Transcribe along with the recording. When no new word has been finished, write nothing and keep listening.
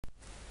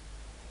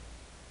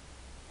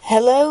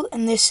Hello,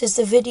 and this is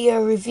the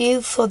video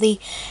review for the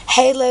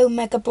Halo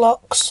Mega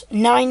Bloks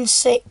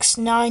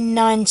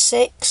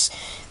 96996,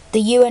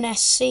 the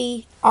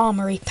UNSC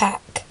Armory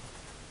Pack.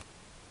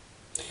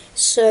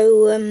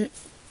 So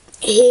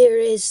here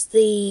is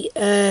the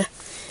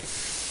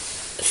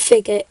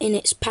figure in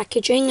its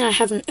packaging. I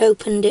haven't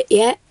opened it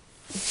yet,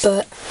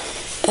 but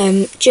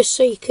just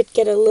so you could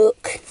get a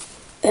look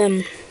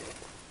of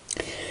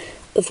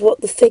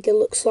what the figure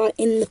looks like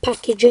in the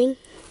packaging.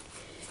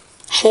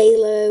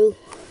 Halo,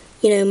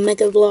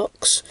 Mega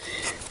Bloks,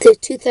 the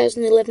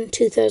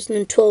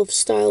 2011-2012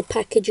 style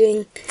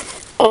packaging,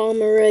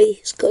 armory.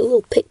 It's got a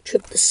little picture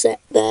of the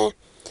set there,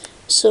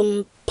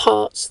 some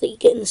parts that you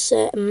get in the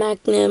set, a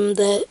magnum,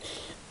 the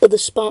other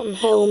Spartan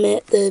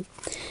helmet, the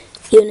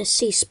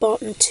UNSC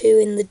Spartan 2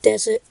 in the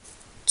desert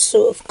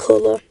sort of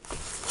colour,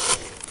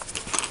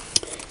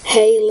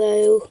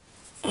 Halo,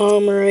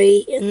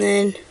 armory, and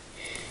then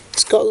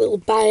it's got a little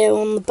bio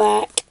on the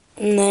back,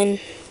 and then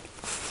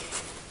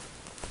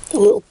a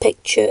little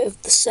picture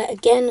of the set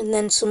again, and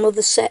then some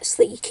other sets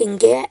that you can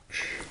get.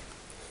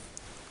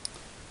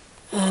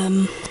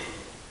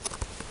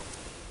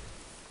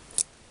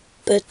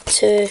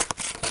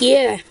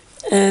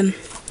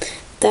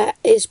 That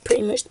is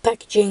pretty much the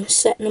packaging.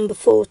 Set number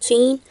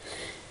 14,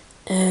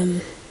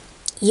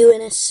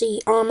 UNSC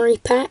Armory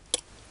Pack,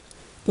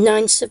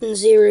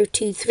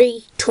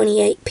 97023,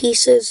 28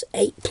 pieces,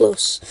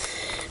 8+,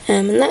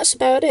 and that's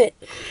about it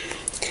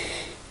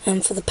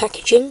for the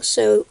packaging.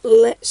 So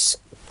let's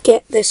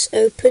get this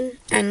open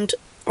and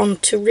on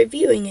to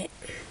reviewing it.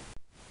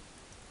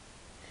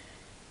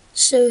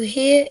 So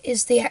here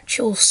is the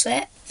actual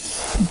set,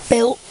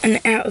 built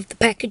and out of the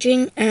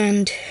packaging,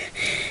 and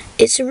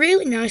it's a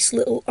really nice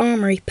little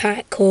armory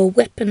pack or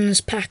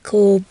weapons pack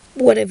or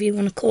whatever you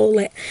want to call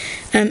it.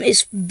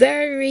 It's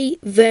very,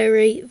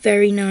 very,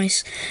 very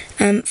nice.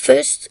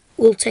 First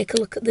we'll take a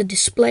look at the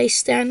display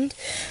stand.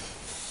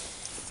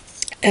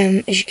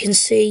 As you can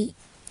see,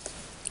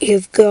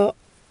 you've got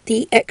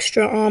the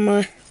extra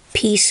armour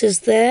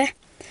pieces there,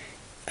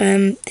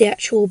 the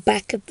actual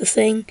back of the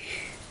thing,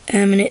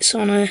 and it's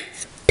on a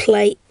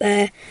plate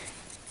there.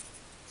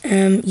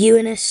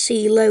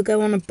 UNSC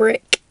logo on a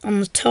brick on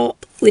the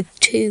top with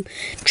two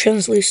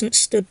translucent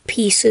stud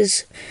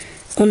pieces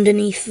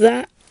underneath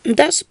that. And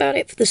that's about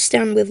it for the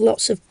stand, with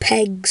lots of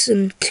pegs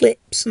and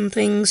clips and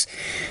things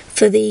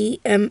for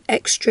the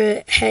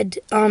extra head,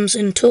 arms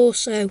and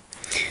torso.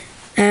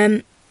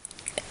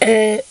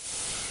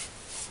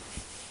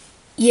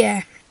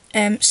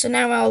 So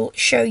now I'll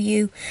show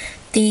you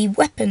the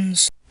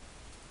weapons.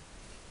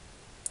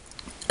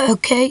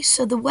 Okay,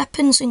 so the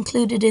weapons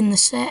included in the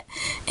set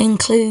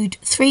include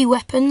 3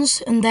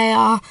 weapons, and they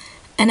are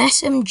an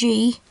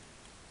SMG,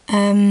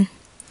 a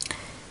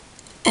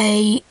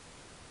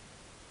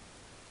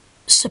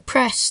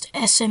suppressed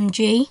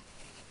SMG,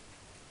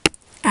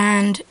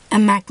 and a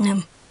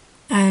magnum.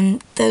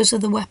 And those are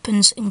the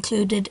weapons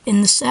included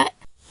in the set.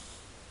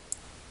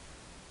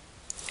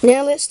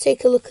 Now let's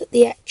take a look at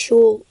the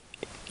actual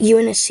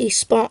UNSC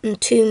Spartan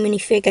 2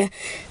 minifigure,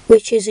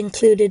 which is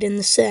included in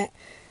the set.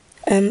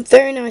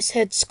 Very nice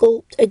head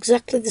sculpt,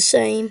 exactly the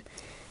same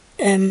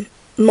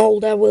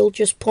mould, I will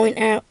just point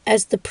out,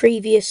 as the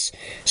previous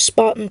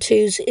Spartan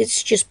 2s.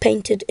 It's just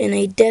painted in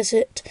a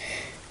desert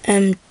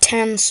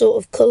tan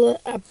sort of colour.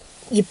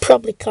 You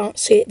probably can't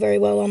see it very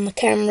well on the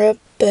camera,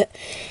 but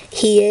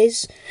he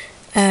is.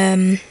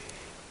 But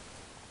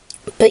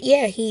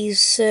yeah,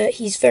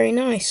 he's very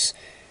nice.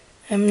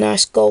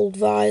 Nice gold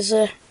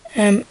visor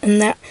and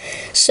that.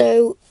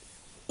 So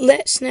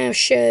let's now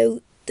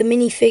show the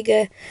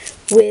minifigure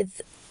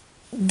with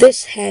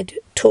this head,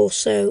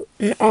 torso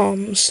and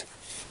arms.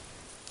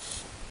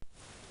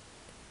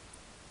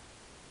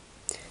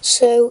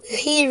 So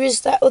here is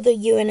that other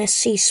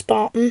UNSC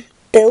Spartan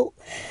built.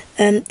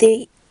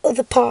 The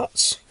other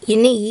parts you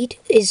need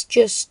is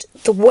just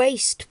the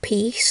waist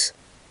piece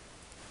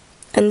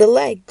and the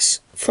legs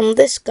from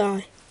this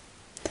guy,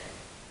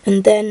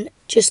 and then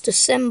just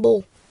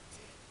assemble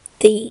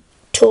the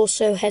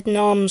torso, head and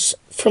arms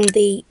from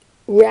the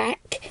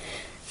rack,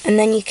 and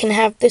then you can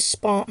have this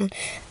Spartan.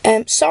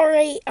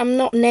 Sorry, I'm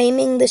not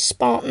naming this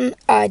Spartan.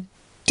 I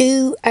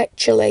do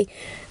actually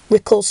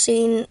recall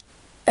seeing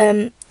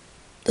the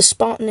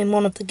Spartan in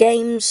one of the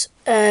games,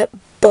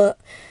 but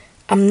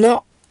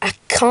I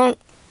can't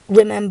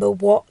remember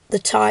what the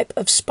type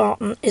of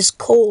Spartan is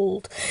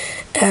called.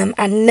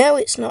 I know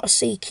it's not a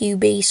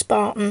CQB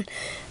Spartan,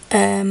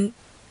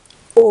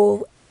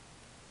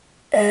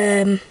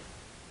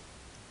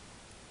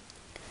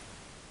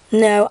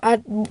 no, I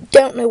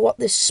don't know what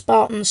this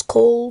Spartan's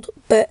called,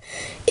 but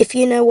if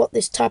you know what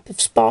this type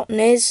of Spartan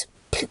is,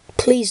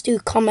 please do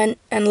comment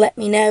and let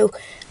me know.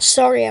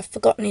 Sorry, I've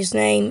forgotten his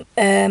name.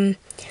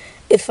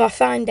 If I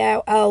find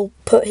out, I'll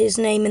put his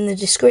name in the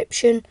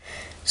description.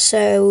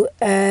 So,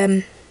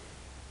 I'll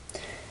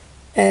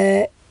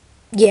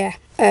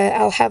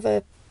have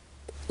a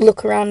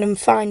look around and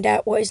find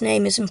out what his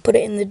name is and put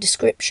it in the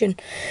description.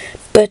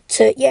 But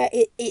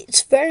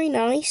it's very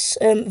nice,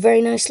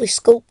 very nicely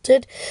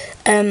sculpted.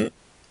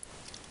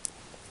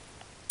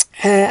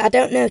 I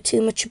don't know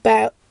too much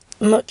about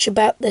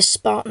this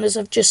Spartan, as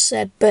I've just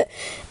said, but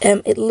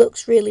it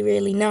looks really,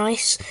 really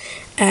nice.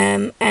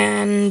 That's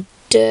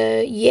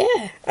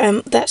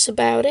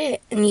about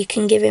it. And you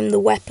can give him the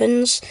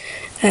weapons,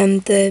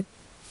 the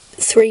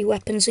 3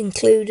 weapons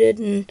included,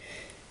 and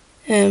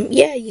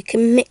you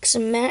can mix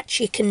and match.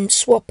 You can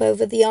swap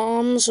over the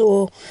arms,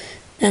 or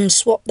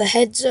swap the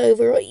heads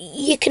over.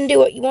 You can do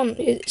what you want.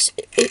 It's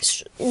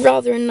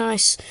rather a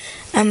nice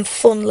and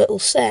fun little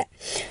set.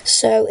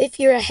 So if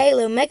you're a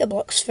Halo Mega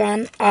Bloks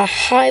fan, I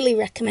highly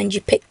recommend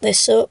you pick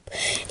this up.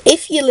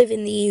 If you live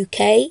in the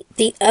UK,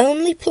 the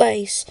only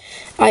place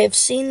I have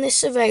seen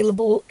this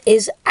available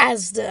is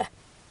Asda.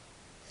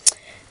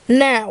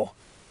 Now,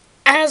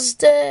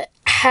 Asda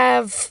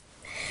have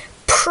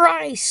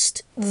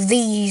priced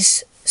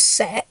these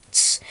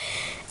sets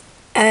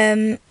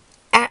at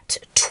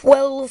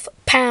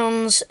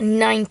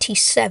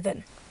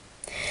 £12.97.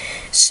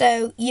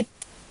 So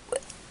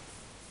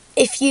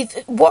if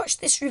you've watched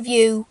this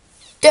review,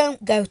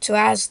 don't go to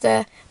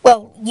Asda.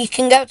 Well, you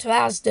can go to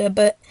Asda,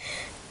 but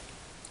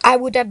I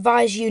would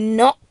advise you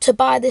not to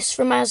buy this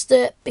from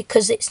Asda,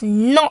 because it's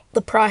not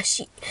the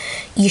price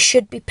you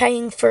should be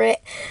paying for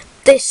it.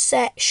 This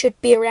set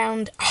should be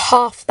around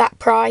half that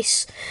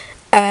price,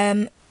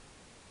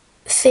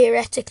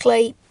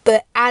 theoretically,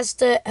 but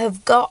Asda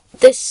have got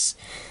this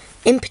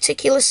in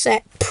particular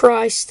set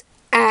priced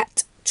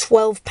at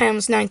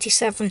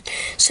 £12.97,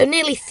 so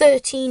nearly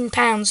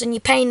 £13, and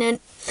you're paying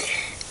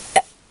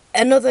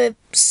another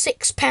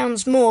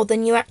 £6 more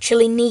than you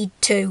actually need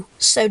to.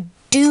 So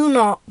do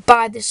not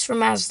buy this from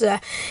Asda.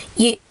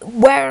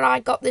 Where I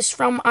got this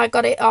from, I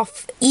got it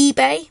off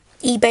eBay,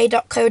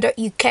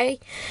 ebay.co.uk,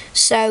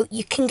 so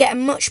you can get a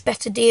much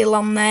better deal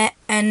on there,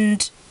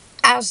 and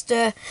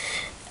Asda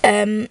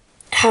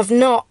have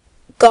not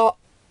got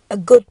a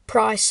good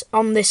price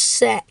on this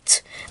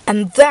set,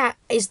 and that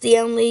is the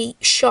only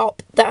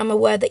shop that I'm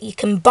aware that you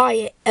can buy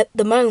it at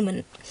the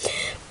moment.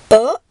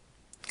 But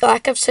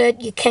like I've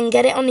said, you can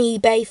get it on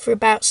eBay for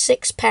about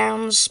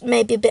 £6,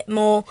 maybe a bit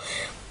more,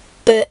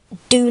 but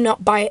do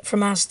not buy it from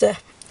Asda.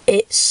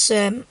 It's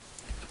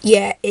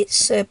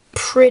it's a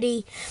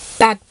pretty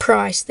bad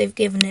price they've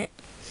given it.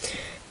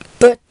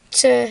 But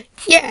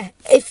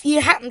if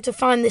you happen to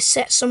find this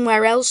set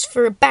somewhere else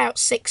for about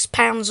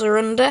 £6 or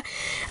under,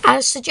 I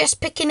suggest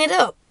picking it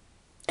up.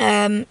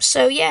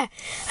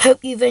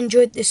 Hope you've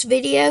enjoyed this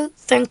video.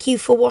 Thank you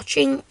for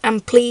watching,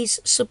 and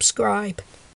please subscribe.